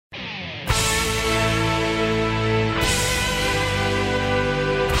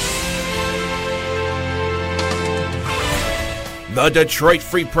The Detroit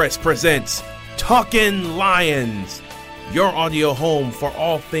Free Press presents Talkin' Lions, your audio home for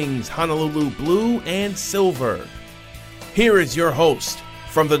all things Honolulu blue and silver. Here is your host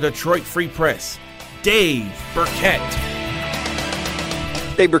from the Detroit Free Press, Dave Birkett.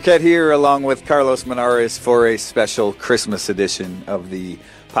 Dave Birkett here along with Carlos Monarrez for a special Christmas edition of the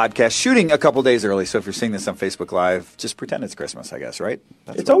podcast, shooting a couple days early. So if you're seeing this on Facebook Live, just pretend it's Christmas, I guess, right?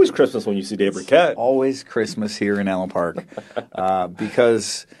 It's always Christmas when you see Dave Birkett. Always Christmas here in Allen Park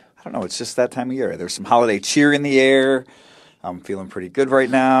because, I don't know, it's just that time of year. There's some holiday cheer in the air. I'm feeling pretty good right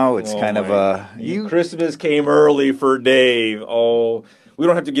now. It's kind of a... Christmas came early for Dave. Oh, we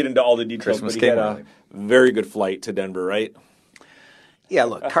don't have to get into all the details, Christmas but he had early. a very good flight to Denver, right? Yeah,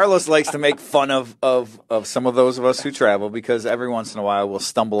 look, Carlos likes to make fun of some of those of us who travel because every once in a while we'll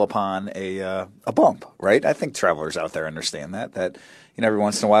stumble upon a bump, right? I think travelers out there understand that every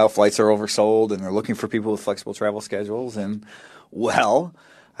once in a while flights are oversold and they're looking for people with flexible travel schedules. And, well,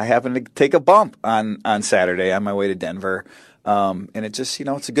 I happened to take a bump on Saturday on my way to Denver. And it just,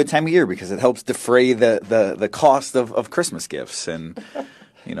 it's a good time of year because it helps defray the cost of Christmas gifts. And,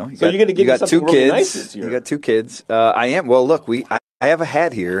 you're going to give me something really nice this year. You got two kids. I am. Well, look, I have a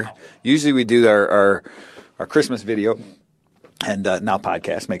hat here. Usually we do our Christmas video and now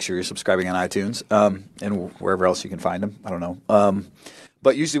podcast. Make sure you're subscribing on iTunes and wherever else you can find them. I don't know.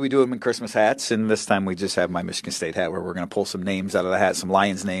 But usually we do them in Christmas hats, and this time we just have my Michigan State hat where we're going to pull some names out of the hat, some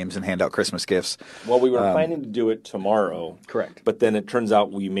Lions names, and hand out Christmas gifts. Well, we were planning to do it tomorrow. Correct. But then it turns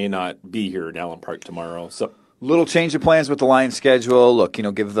out we may not be here in Allen Park tomorrow. So. Little change of plans with the Lions schedule. Look,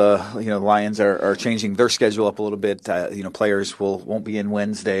 give the Lions are changing their schedule up a little bit. Players won't be in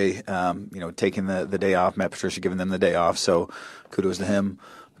Wednesday. Taking the day off. Matt Patricia giving them the day off. So kudos to him.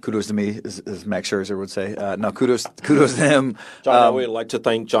 Kudos to me, as Max Scherzer would say. No, kudos to him. John Elway would like to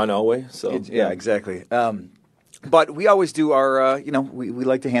thank John Elway. So yeah, exactly. But we always do our, we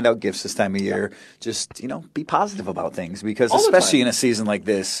like to hand out gifts this time of year. Just, be positive about things because especially in a season like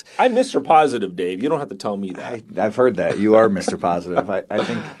this. I'm Mr. Positive, Dave. You don't have to tell me that. I've heard that. You are Mr. Positive. I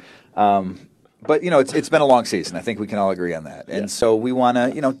think. But, it's been a long season. I think we can all agree on that. And so we want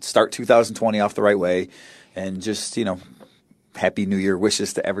to, start 2020 off the right way and just, Happy New Year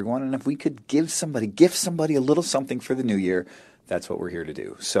wishes to everyone. And if we could give somebody a little something for the new year, that's what we're here to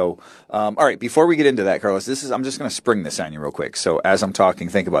do. So, all right, before we get into that, Carlos, I'm just going to spring this on you real quick. So as I'm talking,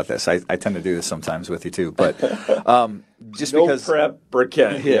 think about this. I tend to do this sometimes with you too, but just no because prep,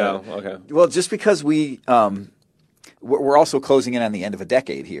 Birkett. Yeah. Okay. Well, just because we're also closing in on the end of a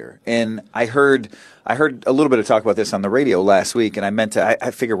decade here, and I heard a little bit of talk about this on the radio last week, and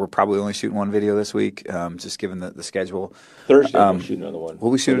I figure we're probably only shooting one video this week, just given the schedule. Thursday we'll shoot another one.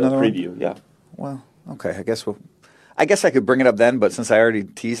 Will we shoot another preview? one? Yeah. Well, okay. I guess I could bring it up then, but since I already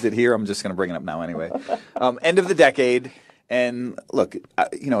teased it here, I'm just going to bring it up now anyway. End of the decade, and look,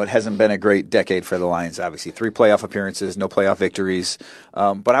 it hasn't been a great decade for the Lions, obviously. 3 playoff appearances, no playoff victories.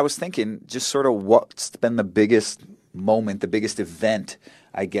 But I was thinking just sort of what's been the biggest moment, the biggest event,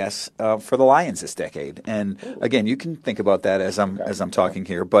 I guess, for the Lions this decade. And again, you can think about that as I'm talking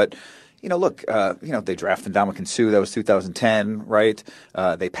here, but look, they drafted Ndamukong Suh. That was 2010, right?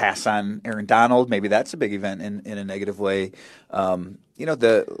 They pass on Aaron Donald. Maybe that's a big event in a negative way. To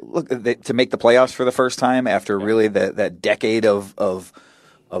make the playoffs for the first time after really that decade of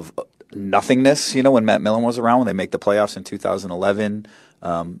nothingness. When Matt Millen was around, when they make the playoffs in 2011,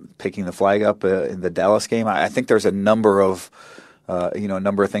 picking the flag up in the Dallas game. I think there's a number of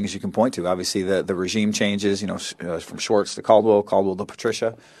things you can point to. Obviously, the regime changes, from Schwartz to Caldwell to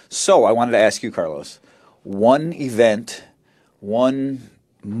Patricia. So I wanted to ask you, Carlos, one event, one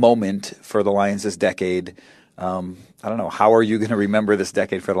moment for the Lions this decade. I don't know. How are you going to remember this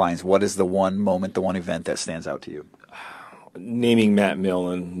decade for the Lions? What is the one moment, the one event that stands out to you? Naming Matt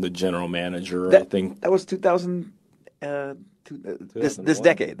Millen the general manager, I think. That was 2000. This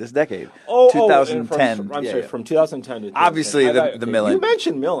decade. 2010. I'm sorry, from 2010 to 2010. Obviously, the Millen. You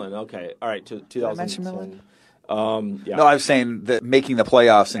mentioned Millen. Okay, all right. 2010. Did I mention Millen? Yeah. No, I was saying that making the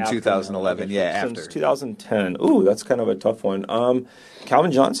playoffs in 2011. Okay, after. Since 2010. Ooh, that's kind of a tough one.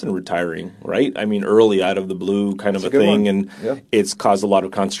 Calvin Johnson retiring, right? I mean, early out of the blue kind of a thing, and it's caused a lot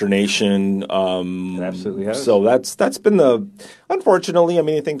of consternation. It absolutely has. So that's been unfortunately, I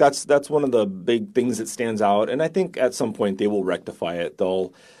mean, I think that's one of the big things that stands out, and I think at some point they will rectify it.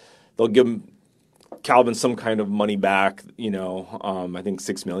 They'll give Calvin some kind of money back, I think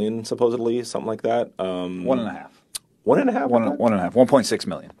 $6 million supposedly, something like that. 1.5. 1.5? 1.5. 1.6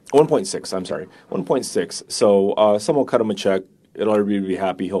 million. 1.6, I'm sorry. 1.6. So someone will cut him a check. It'll everybody be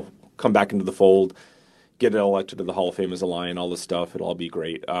happy. He'll come back into the fold. get elected to the Hall of Fame as a Lion, all this stuff. It'll all be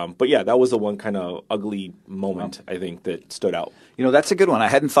great. But yeah, that was the one kind of ugly moment, I think, that stood out. That's a good one. I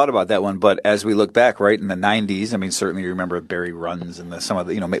hadn't thought about that one, but as we look back, right, in the 90s, I mean, certainly you remember Barry runs and some of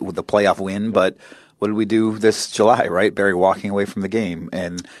the, with the playoff win, but what did we do this July, right? Barry walking away from the game.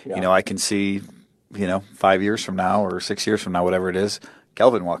 And, I can see, 5 years from now or 6 years from now, whatever it is,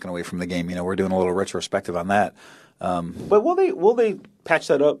 Kelvin walking away from the game. We're doing a little retrospective on that. But will they patch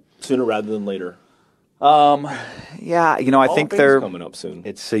that up sooner rather than later? Yeah, I think they're coming up soon.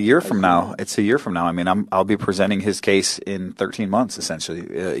 It's a year from now. It's a year from now. I mean, I'll be presenting his case in 13 months, essentially.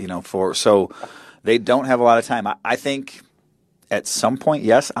 So they don't have a lot of time. I think at some point,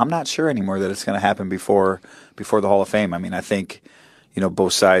 yes. I'm not sure anymore that it's going to happen before the Hall of Fame. I mean, I think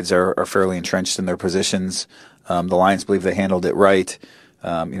both sides are fairly entrenched in their positions. The Lions believe they handled it right.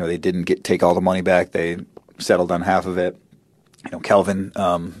 They didn't take all the money back. They settled on half of it. Kelvin.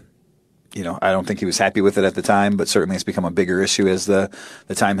 I don't think he was happy with it at the time, but certainly it's become a bigger issue as the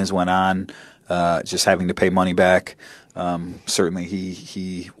time has went on. Just having to pay money back. Certainly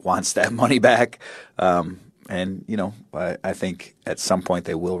he wants that money back. And I think at some point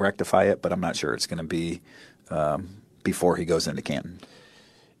they will rectify it, but I'm not sure it's going to be before he goes into Canton.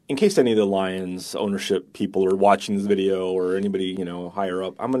 In case any of the Lions ownership people are watching this video or anybody higher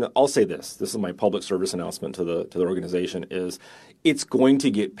up, I'll say this. This is my public service announcement to the organization: is it's going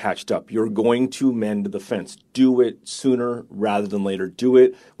to get patched up. You're going to mend the fence. Do it sooner rather than later. Do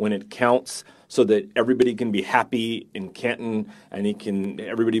it when it counts, so that everybody can be happy in Canton and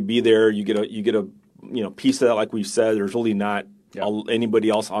everybody be there. You get a piece of that, like we've said. There's really not anybody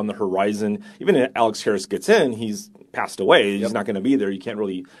else on the horizon. Even if Alex Harris gets in, he's passed away. He's not going to be there. You can't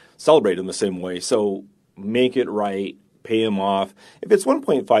really celebrate in the same way. So make it right. Pay him off. If it's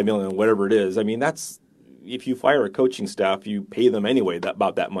 $1.5 million, whatever it is, I mean, that's, if you fire a coaching staff, you pay them anyway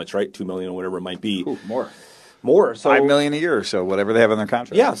about that much, right? $2 million or whatever it might be. Ooh, more. So $5 million a year or so, whatever they have in their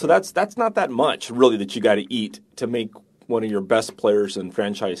contract. Yeah, so that's not that much really that you got to eat to make one of your best players in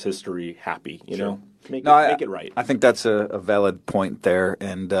franchise history happy. Make it right. I think that's a valid point there,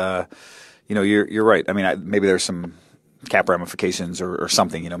 and you're right. I mean, maybe there's some cap ramifications or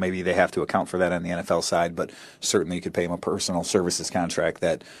something. Maybe they have to account for that on the NFL side, but certainly you could pay him a personal services contract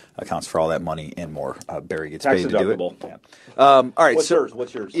that accounts for all that money and more. Barry gets paid to do it. Yeah. All right. What's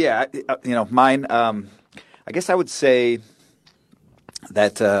yours? Yeah, mine. I guess I would say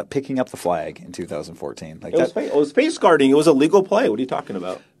that picking up the flag in 2014, it was face guarding. It was a legal play. What are you talking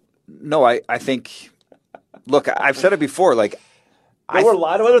about? No, I think. Look, I've said it before. There were a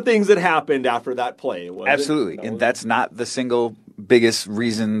lot of other things that happened after that play. Absolutely, and that's not the single biggest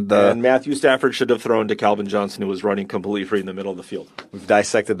reason. And Matthew Stafford should have thrown to Calvin Johnson, who was running completely free in the middle of the field. We've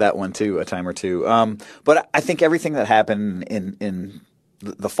dissected that one too, a time or two. But I think everything that happened in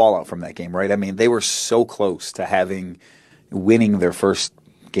the fallout from that game, right? I mean, they were so close to winning their first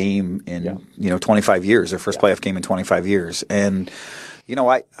game in 25 years, their first playoff game in 25 years, and.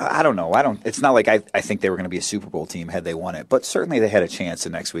 I don't know. It's not like I think they were going to be a Super Bowl team had they won it, but certainly they had a chance the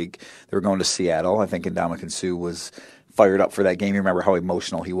next week. They were going to Seattle. I think Ndamukong Suh was fired up for that game. You remember how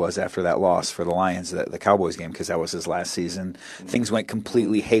emotional he was after that loss for the Lions, the Cowboys game, because that was his last season. Mm-hmm. Things went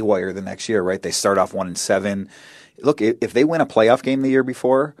completely haywire the next year, right? They start off 1-7. Look, if they win a playoff game the year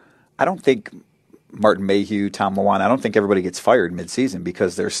before, I don't think Martin Mayhew, Tom Lawan, I don't think everybody gets fired midseason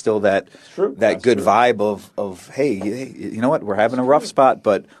because there's still that good vibe of hey, you know what, we're having a rough spot,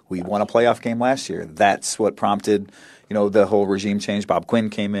 but we won a playoff game last year. That's what prompted the whole regime change. Bob Quinn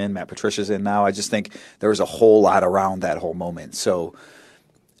came in, Matt Patricia's in now. I just think there was a whole lot around that whole moment. So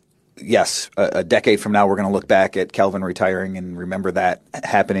yes, a decade from now we're going to look back at Kelvin retiring and remember that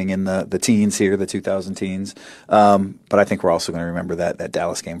happening in the teens here, the 2000 teens. But I think we're also going to remember that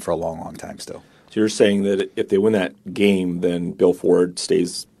Dallas game for a long, long time still. So you're saying that if they win that game, then Bill Ford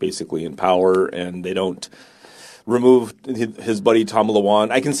stays basically in power, and they don't remove his buddy Tom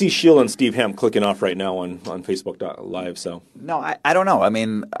Lawan. I can see Sheila and Steve Hamp clicking off right now on Facebook Live. So no, I don't know. I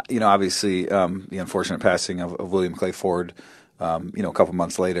mean, obviously the unfortunate passing of William Clay Ford, a couple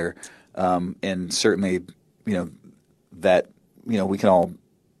months later, and certainly that we can all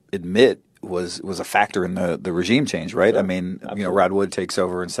admit was a factor in the regime change, right? Sure. I mean, absolutely. Rod Wood takes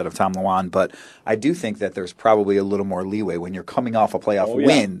over instead of Tom Lawan, but I do think that there's probably a little more leeway when you're coming off a playoff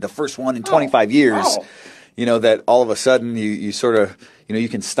win, the first one in 25 years. Wow. That all of a sudden you sort of you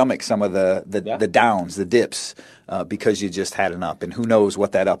can stomach some of the downs, the dips, because you just had an up, and who knows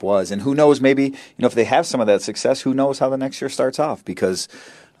what that up was, and who knows maybe if they have some of that success, who knows how the next year starts off because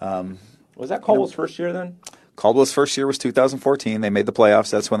was that Caldwell's first year then? Caldwell's first year was 2014. They made the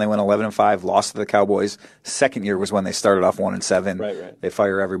playoffs. That's when they went 11-5, lost to the Cowboys. Second year was when they started off 1-7. Right. They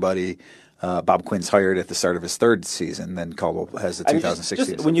fire everybody. Bob Quinn's hired at the start of his third season. Then Caldwell has the 2006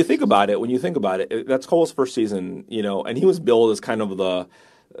 season. When you think about it, that's Caldwell's first season, and he was billed as kind of the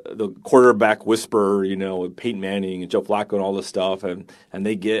quarterback whisperer, with Peyton Manning and Joe Flacco and all this stuff, and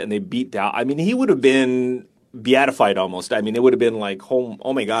they beat down. I mean, he would have been beatified almost. I mean, it would have been like,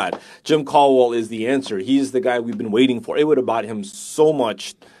 oh my God, Jim Caldwell is the answer. He's the guy we've been waiting for. It would have bought him so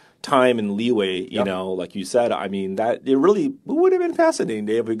much time and leeway, like you said. I mean, that it would have been fascinating,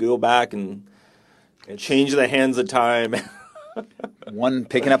 Dave, if we could go back and change the hands of time. One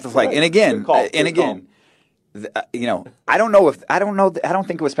picking up the flag, and again, I don't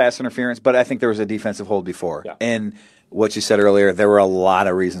think it was pass interference, but I think there was a defensive hold before. Yeah. And what you said earlier, there were a lot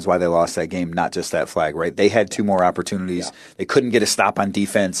of reasons why they lost that game, not just that flag, right? They had two more opportunities. Yeah. They couldn't get a stop on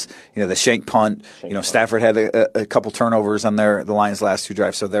defense. The shank punt. Stafford had a couple turnovers on the Lions' last two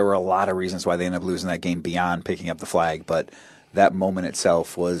drives, so there were a lot of reasons why they ended up losing that game beyond picking up the flag. But that moment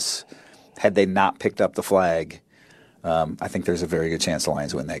itself was, had they not picked up the flag, I think there's a very good chance the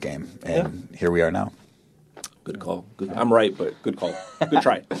Lions win that game. And here we are now. Good call. I'm right, but good call. Good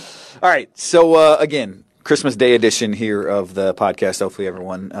try. All right. So, again, Christmas Day edition here of the podcast. Hopefully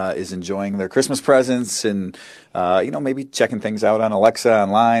everyone is enjoying their Christmas presents and, maybe checking things out on Alexa,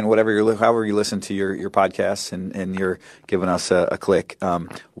 online, however you listen to your podcasts and you're giving us a click.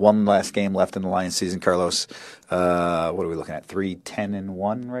 One last game left in the Lions season, Carlos. What are we looking at?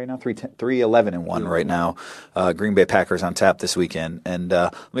 3-10-1 right now? 3-11-1 right now. Green Bay Packers on tap this weekend. And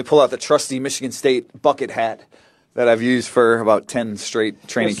let me pull out the trusty Michigan State bucket hat that I've used for about 10 straight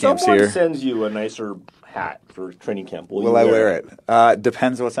training camps here. If someone sends you a nicer hat for training camp, will I wear it?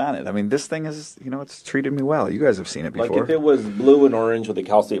 Depends what's on it. I mean, this thing is, it's treated me well. You guys have seen it before. Like if it was blue and orange with the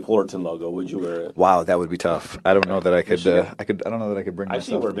Cal State Fullerton logo, would you wear it? Wow, that would be tough. I don't know that I could. I don't know that I could bring myself. I've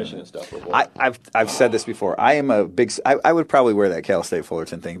seen you wear Michigan stuff before. I've said this before. I am a big. I would probably wear that Cal State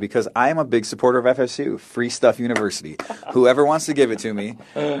Fullerton thing because I am a big supporter of FSU, Free Stuff University. Whoever wants to give it to me,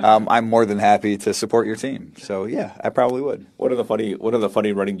 I'm more than happy to support your team. So yeah, I probably would. One of the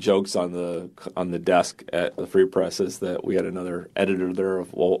funny running jokes on the desk at the Free Press is that we had another editor there a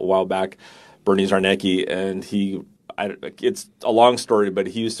while back, Bernie Zarnecki, and it's a long story, but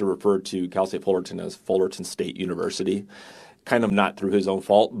he used to refer to Cal State Fullerton as Fullerton State University. Kind of not through his own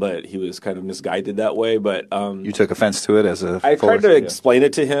fault, but he was kind of misguided that way. But you took offense to it as a. I tried to explain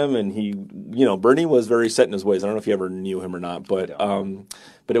it to him, and he, Bernie was very set in his ways. I don't know if you ever knew him or not, but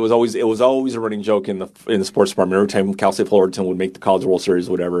it was always a running joke in the sports department. Every time Cal State Fullerton would make the College World Series,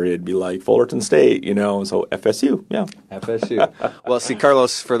 whatever, it'd be like Fullerton State, So FSU, yeah, FSU. Well, see,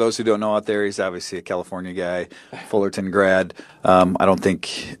 Carlos, for those who don't know out there, he's obviously a California guy, Fullerton grad. I don't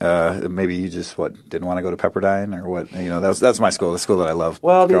think maybe you just didn't want to go to Pepperdine or what? That's my school, the school that I love.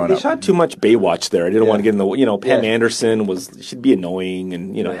 Well, they shot too much Baywatch there. I didn't want to get in the Pam Anderson should be annoying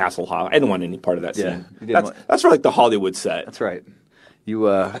and Hasselhoff. I didn't want any part of that scene. That's for the Hollywood set. That's right. You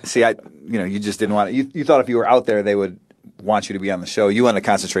you just didn't want it. You thought if you were out there, they would want you to be on the show. You wanted to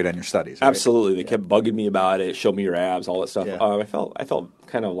concentrate on your studies. Right? Absolutely. They kept bugging me about it. Show me your abs, all that stuff. Yeah. I felt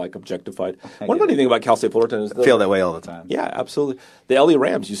kind of like objectified. One funny thing about Cal State Fullerton is I feel that way all the time. Yeah, absolutely. The LA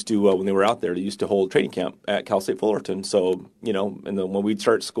Rams used to when they were out there, they used to hold training camp at Cal State Fullerton. So and then when we'd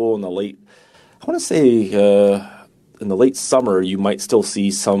start school in the late, I want to say. In the late summer, you might still see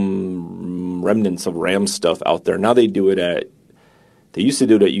some remnants of Rams stuff out there. Now they used to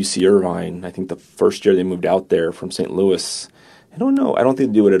do it at UC Irvine. I think the first year they moved out there from St. Louis. I don't know. I don't think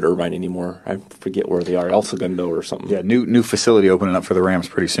they do it at Irvine anymore. I forget where they are, El Segundo or something. Yeah, new facility opening up for the Rams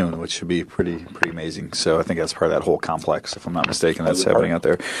pretty soon, which should be pretty amazing. So I think that's part of that whole complex, if I'm not mistaken, that's happening out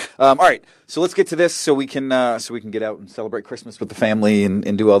there. All right, so let's get to this so we can get out and celebrate Christmas with the family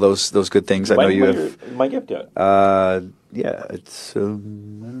and do all those good things. I know you have my gift yet. Yeah, it's I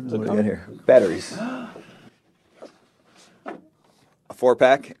don't know what we got here. Batteries.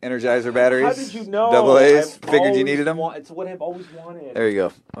 4-pack Energizer batteries. How did you know? Double A's. Figured you needed them. It's what I've always wanted. There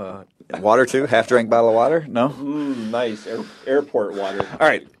you go. Water too. Half-drank bottle of water. No. Nice airport water. All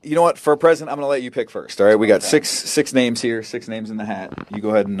right. You know what? For a present, I'm going to let you pick first. All right. We got six names here. 6 names in the hat. You go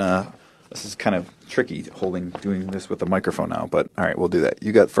ahead and. This is kind of tricky doing this with the microphone now, but all right, we'll do that.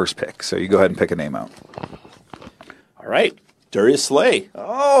 You got first pick, so you go ahead and pick a name out. All right. Darius Slay.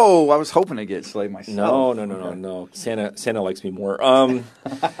 Oh, I was hoping to get Slay myself. No. Santa likes me more.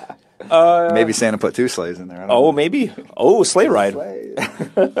 Maybe Santa put 2 sleighs in there. I don't Oh, know. maybe. Oh, sleigh ride. Sleigh.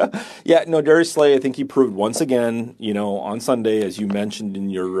 Yeah, no, Darius Slay, I think he proved once again, on Sunday, as you mentioned in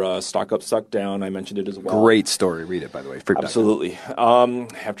your Stock Up, Suck Down. I mentioned it as well. Great story. Read it, by the way. Freak.com. Absolutely.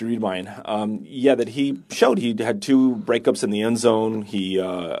 Have to read mine. That he showed he had 2 breakups in the end zone.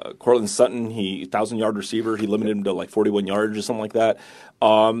 Cortland Sutton, 1,000-yard receiver. He limited him to like 41 yards or something like that.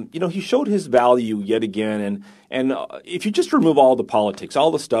 He showed his value yet again. And if you just remove all the politics,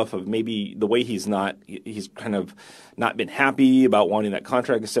 all the stuff of maybe the way he's kind of not been happy about wanting that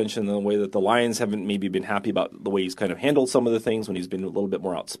contract extension, and the way that the Lions haven't maybe been happy about the way he's kind of handled some of the things when he's been a little bit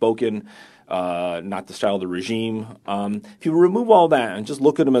more outspoken, not the style of the regime. If you remove all that and just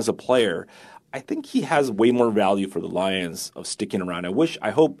look at him as a player, I think he has way more value for the Lions of sticking around.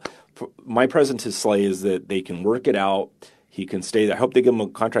 I hope my present to Slay is that they can work it out. He can stay there. I hope they give him a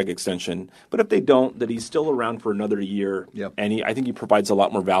contract extension. But if they don't, that he's still around for another year. Yep. And I think he provides a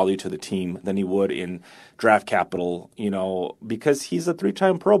lot more value to the team than he would in draft capital, because he's a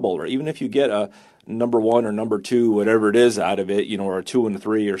 3-time Pro Bowler. Even if you get a number 1 or number 2, whatever it is out of it, or a 2 and a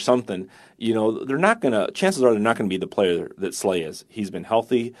 3 or something, chances are they're not going to be the player that Slay is. He's been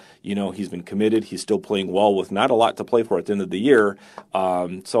healthy, he's been committed, he's still playing well with not a lot to play for at the end of the year.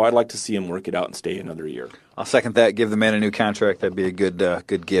 So I'd like to see him work it out and stay another year. I'll second that. Give the man a new contract. That'd be a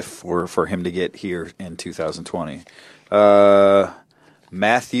good gift for him to get here in 2020.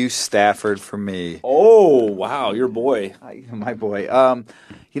 Matthew Stafford for me. Oh, wow, your boy. My boy. I'm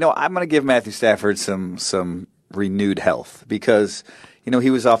going to give Matthew Stafford some renewed health because, he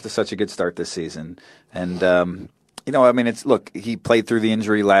was off to such a good start this season. And, he played through the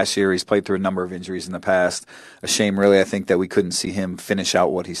injury last year. He's played through a number of injuries in the past. A shame, really, I think, that we couldn't see him finish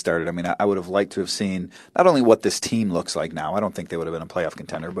out what he started. I would have liked to have seen not only what this team looks like now. I don't think they would have been a playoff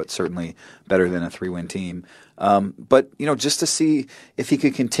contender, but certainly better than a 3-win team. But just to see if he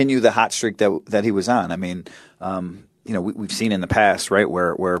could continue the hot streak that he was on. We've seen in the past, right,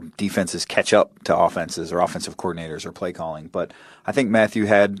 where defenses catch up to offenses or offensive coordinators or play calling. But I think Matthew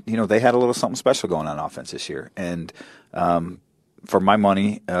had, they had a little something special going on offense this year. And for my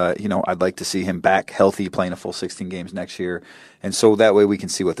money, I'd like to see him back healthy, playing a full 16 games next year. And so that way we can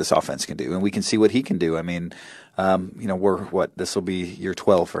see what this offense can do. And we can see what he can do. This will be year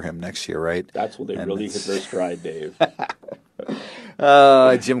 12 for him next year, right? That's when they really hit their stride, Dave.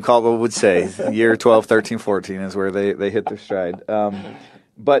 Jim Caldwell would say year 12, 13, 14 is where they hit their stride.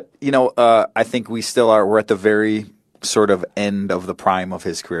 But I think we're at the very sort of end of the prime of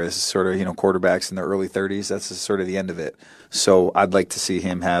his career. This is sort of, quarterbacks in their early 30s. That's sort of the end of it. So I'd like to see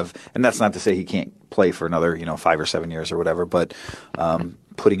him have, and that's not to say he can't play for another, 5 or 7 years or whatever, but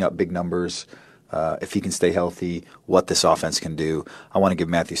putting up big numbers, if he can stay healthy, what this offense can do. I want to give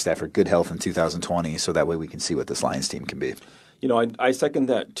Matthew Stafford good health in 2020 so that way we can see what this Lions team can be. I second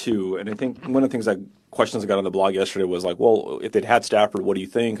that too. And I think one of the things questions I got on the blog yesterday was like, well, if they'd had Stafford, what do you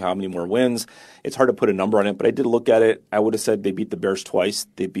think? How many more wins? It's hard to put a number on it, but I did look at it. I would have said they beat the Bears twice.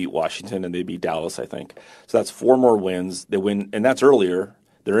 They beat Washington and they beat Dallas, I think. So that's 4 more wins. They win, and that's earlier.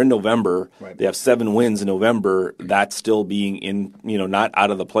 They're in November. Right. They have 7 wins in November. That's still being in, not out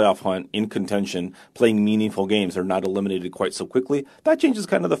of the playoff hunt, in contention, playing meaningful games. They're not eliminated quite so quickly. That changes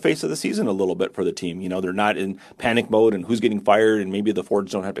kind of the face of the season a little bit for the team. They're not in panic mode and who's getting fired, and maybe the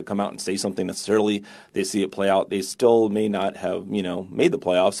Fords don't have to come out and say something necessarily. They see it play out. They still may not have, made the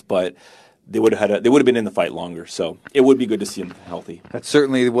playoffs, but they would have been in the fight longer. So it would be good to see him healthy. That's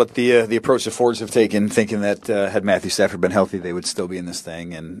certainly what the approach the Fords have taken, thinking that had Matthew Stafford been healthy, they would still be in this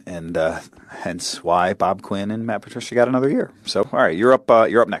thing, and hence why Bob Quinn and Matt Patricia got another year. So all right, you're up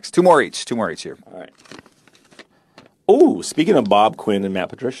next. Two more each here. All right. Oh, speaking of Bob Quinn and Matt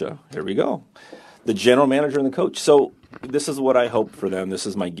Patricia, here we go. The general manager and the coach. So this is what I hope for them. This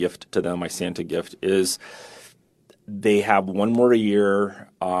is my gift to them. My Santa gift is they have one more year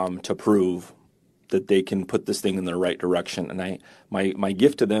to prove that they can put this thing in the right direction. And my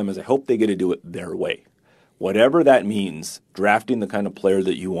gift to them is I hope they get to do it their way. Whatever that means, drafting the kind of player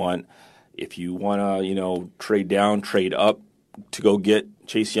that you want. If you want to, trade down, trade up to go get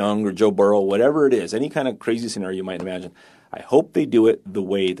Chase Young or Joe Burrow, whatever it is, any kind of crazy scenario you might imagine, I hope they do it the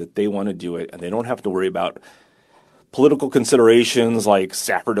way that they want to do it, and they don't have to worry about political considerations like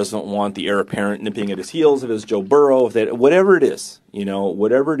Stafford doesn't want the heir apparent nipping at his heels if it's Joe Burrow, whatever it is,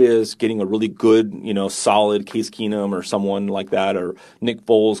 getting a really good, solid Case Keenum or someone like that, or Nick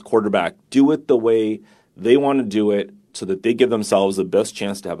Foles quarterback, do it the way they want to do it so that they give themselves the best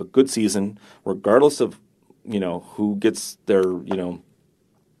chance to have a good season, regardless of, who gets their,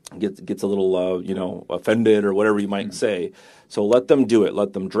 gets a little, offended or whatever you might say. So let them do it.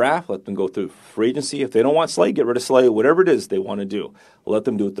 Let them draft. Let them go through free agency. If they don't want Slay, get rid of Slay. Whatever it is they want to do, let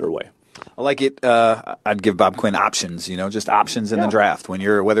them do it their way. I like it. I'd give Bob Quinn options, just options in the draft.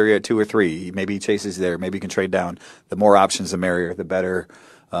 Whether you're at 2 or 3, maybe he chases there, maybe you can trade down. The more options, the merrier, the better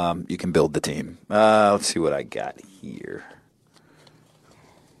you can build the team. Let's see what I got here.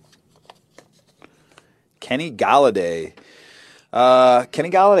 Kenny Galladay.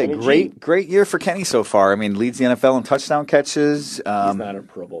 Great year for Kenny so far. I mean, leads the NFL in touchdown catches. He's not a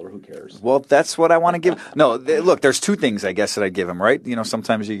Pro Bowler. Who cares? Well, that's what I want to give. No, look, there's 2 things I guess that I'd give him, right?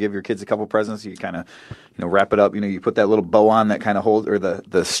 Sometimes you give your kids a couple presents. You kind of, wrap it up. You put that little bow on that kind of hold, or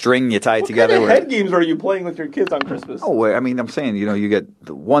the string you tie it together. What kind of head games are you playing with your kids on Christmas? Oh, I mean, I'm saying, you get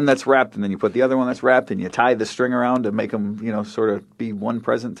the one that's wrapped, and then you put the other one that's wrapped, and you tie the string around to make them, sort of be one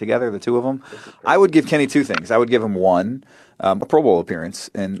present together, the 2 of them. I would give Kenny 2 things. I would give him 1. A Pro Bowl appearance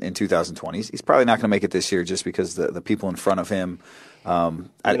in 2020. He's probably not going to make it this year just because the people in front of him.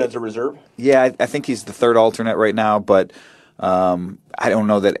 As a reserve? Yeah, I think he's the 3rd alternate right now, but I don't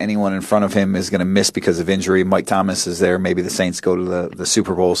know that anyone in front of him is going to miss because of injury. Mike Thomas is there. Maybe the Saints go to the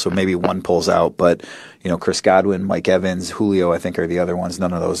Super Bowl, so maybe one pulls out. But, Chris Godwin, Mike Evans, Julio, I think are the other ones.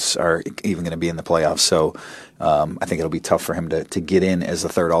 None of those are even going to be in the playoffs. So I think it'll be tough for him to get in as the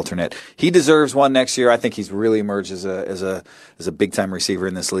 3rd alternate. He deserves one next year. I think he's really emerged as a big-time receiver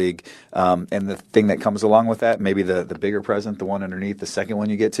in this league. And the thing that comes along with that, maybe the bigger present, the one underneath, the second one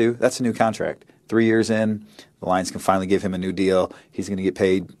you get to, that's a new contract. 3 years in, the Lions can finally give him a new deal. He's going to get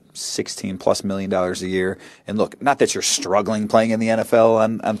paid $16+ million a year. And look, not that you're struggling playing in the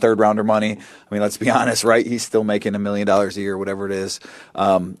NFL on 3rd-rounder money. I mean, let's be honest, right? He's still making $1 million a year, whatever it is.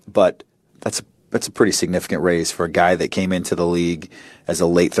 But that's a pretty significant raise for a guy that came into the league as a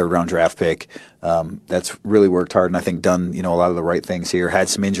late 3rd-round draft pick. That's really worked hard and I think done a lot of the right things here. Had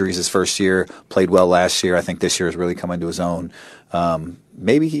some injuries his first year, played well last year. I think this year has really come into his own.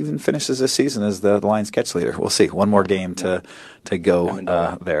 Maybe he even finishes this season as the Lions catch leader. We'll see. One more game to go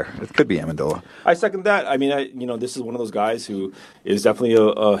there. It could be Amendola. I second that. I mean, this is one of those guys who is definitely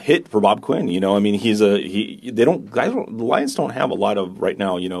a hit for Bob Quinn. I mean, the Lions don't have a lot of right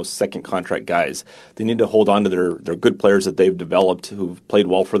now, second contract guys. They need to hold on to their good players that they've developed who've played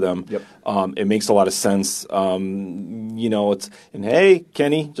well for them. Yep. It makes a lot of sense. Hey,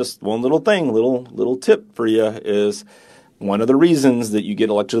 Kenny, just one little thing, little tip for you is one of the reasons that you get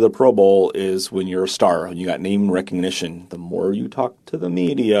elected to the Pro Bowl is when you're a star and you got name recognition. The more you talk to the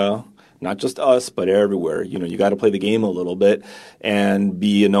media, not just us, but everywhere, you got to play the game a little bit and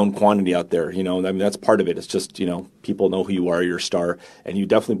be a known quantity out there. I mean, that's part of it. It's just, people know who you are, you're a star. And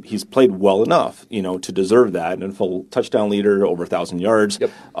he's played well enough, to deserve that. And full touchdown leader, over 1,000 yards.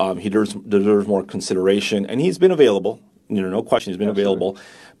 Yep. He deserves more consideration. And he's been available. No question he's been available.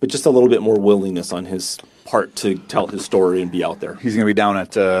 But just a little bit more willingness on his part to tell his story and be out there. He's going to be down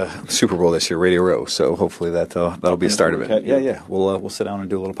at Super Bowl this year, Radio Row. So hopefully that'll be a start of it. Yeah. We'll sit down and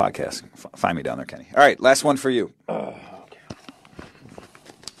do a little podcast. Find me down there, Kenny. All right, last one for you. Okay.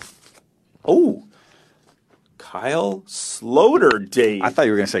 Oh, Kyle Sloter, Dave. I thought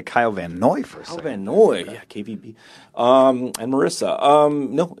you were going to say Kyle Van Noy for a second. Van Noy, yeah, KVB. And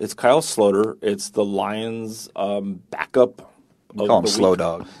Marissa. No, it's Kyle Sloter. It's the Lions' backup. We call him Slow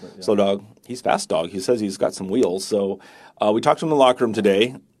Dog. Slow Dog. He's Fast Dog. He says he's got some wheels. So we talked to him in the locker room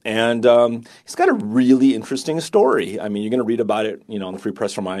today, and he's got a really interesting story. I mean, you're going to read about it, on the free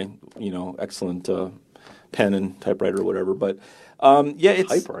press from my, excellent pen and typewriter or whatever. But it's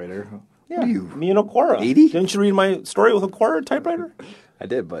typewriter. Yeah, me and Okora. 80? Didn't you read my story with Okora typewriter? I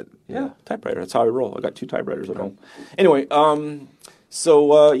did, but yeah, typewriter. That's how I roll. I got 2 typewriters at home. Anyway,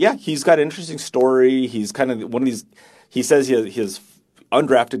 he's got an interesting story. He's kind of one of these. He says he's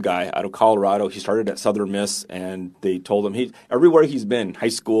undrafted guy out of Colorado. He started at Southern Miss, and they told him everywhere he's been, high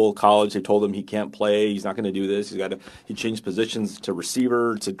school, college, they told him he can't play. He's not going to do this. He changed positions to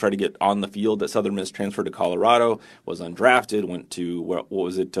receiver to try to get on the field at Southern Miss. Transferred to Colorado, was undrafted, went to what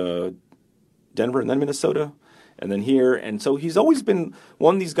was it, Denver, and then Minnesota, and then here. And so he's always been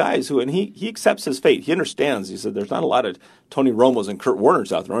one of these guys who, and he accepts his fate. He understands. He said there's not a lot of Tony Romos and Kurt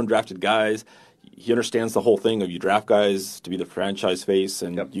Warners out there, undrafted guys. He understands the whole thing of you draft guys to be the franchise face,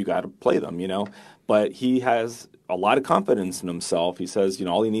 and you got to play them, But he has a lot of confidence in himself. He says,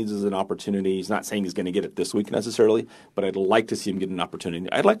 all he needs is an opportunity. He's not saying he's going to get it this week necessarily, but I'd like to see him get an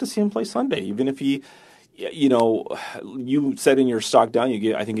opportunity. I'd like to see him play Sunday, even if he you said in your stock down,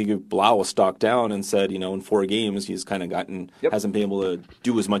 I think you gave Blau a stock down and said, in 4 games, he's kind of hasn't been able to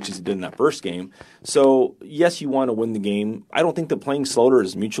do as much as he did in that first game. So, yes, you want to win the game. I don't think that playing Sloter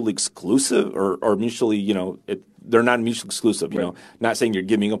is mutually exclusive or mutually, they're not mutually exclusive. You know, not saying you're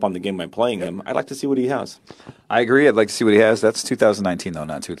giving up on the game by playing him. I'd like to see what he has. I agree. I'd like to see what he has. That's 2019 though,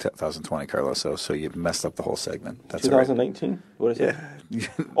 not 2020, Carlos. So you've messed up the whole segment. That's 2019. Right. What is it? Yeah.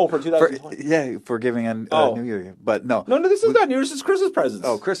 Oh, for 2020. Yeah, for giving on New Year, but no. No, this is not New Year's. This is Christmas presents.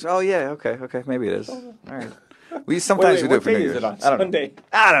 Oh, Christmas. Oh, yeah. Okay. Maybe it is. All right. We sometimes we do it for New Year's. I don't know.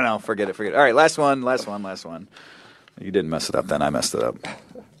 I don't know. Forget it. All right, last one. You didn't mess it up. Then I messed it up.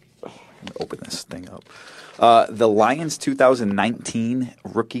 Open this thing up. The Lions 2019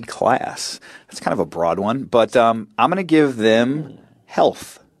 rookie class. That's kind of a broad one, but I'm going to give them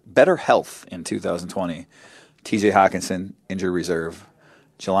better health in 2020. T.J. Hawkinson, injured reserve.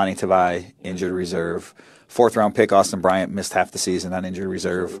 Jelani Tavai, injured reserve. 4th-round pick Austin Bryant missed half the season on injured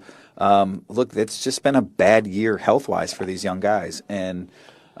reserve. Look, it's just been a bad year health-wise for these young guys, and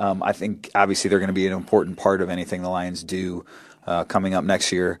I think obviously they're going to be an important part of anything the Lions do coming up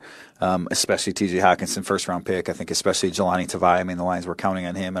next year, especially T.J. Hawkinson, 1st-round pick. I think especially Jelani Tavai. I mean, the Lions were counting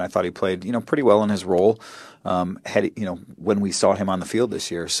on him, and I thought he played pretty well in his role when we saw him on the field this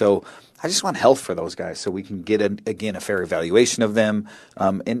year. So I just want health for those guys so we can get, a fair evaluation of them.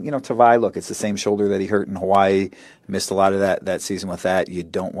 And Tavai, look, it's the same shoulder that he hurt in Hawaii. Missed a lot of that season with that. You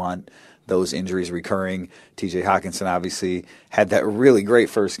don't want those injuries recurring. T.J. Hawkinson obviously had that really great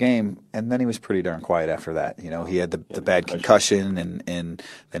first game, and then he was pretty darn quiet after that. He had the bad concussion, and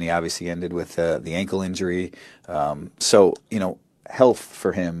then he obviously ended with the ankle injury. So health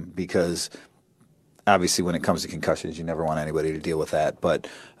for him, because obviously when it comes to concussions, you never want anybody to deal with that. But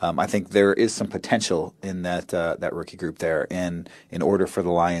I think there is some potential in that rookie group there, and in order for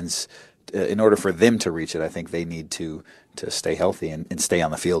the Lions, in order for them to reach it, I think they need to stay healthy and stay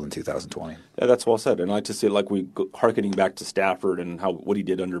on the field in 2020. Yeah, that's well said. And I like to see it, like harkening back to Stafford and what he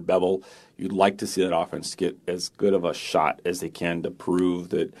did under Bevel. You'd like to see that offense get as good of a shot as they can to prove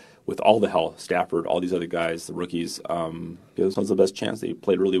that with all the health, Stafford, all these other guys, the rookies, this one's the best chance. They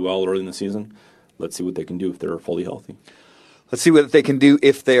played really well early in the season. Let's see what they can do if they're fully healthy. Let's see what they can do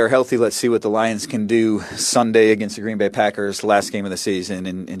if they are healthy. Let's see what the Lions can do Sunday against the Green Bay Packers, last game of the season.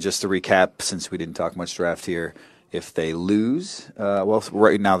 And just to recap, since we didn't talk much draft here, if they lose,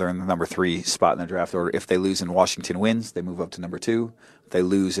 right now they're in the number 3 spot in the draft order. If they lose and Washington wins, they move up to number 2. If they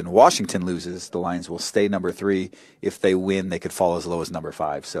lose and Washington loses, the Lions will stay number 3. If they win, they could fall as low as number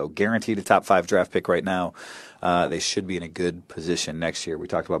 5. So guaranteed a top 5 draft pick right now. They should be in a good position next year. We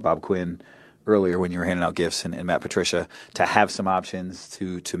talked about Bob Quinn earlier when you were handing out gifts, and Matt Patricia, to have some options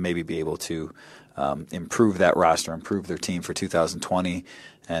to maybe be able to improve that roster, improve their team for 2020,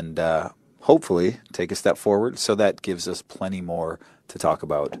 and hopefully take a step forward. So that gives us plenty more to talk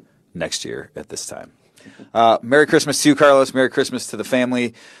about next year at this time. Merry Christmas to you, Carlos. Merry Christmas to the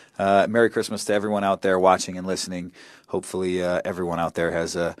family. Merry Christmas to everyone out there watching and listening. Hopefully everyone out there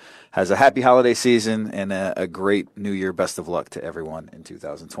has a happy holiday season and a great new year. Best of luck to everyone in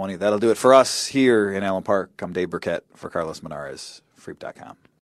 2020. That'll do it for us here in Allen Park. I'm Dave Birkett for Carlos Monarrez, Freep.com.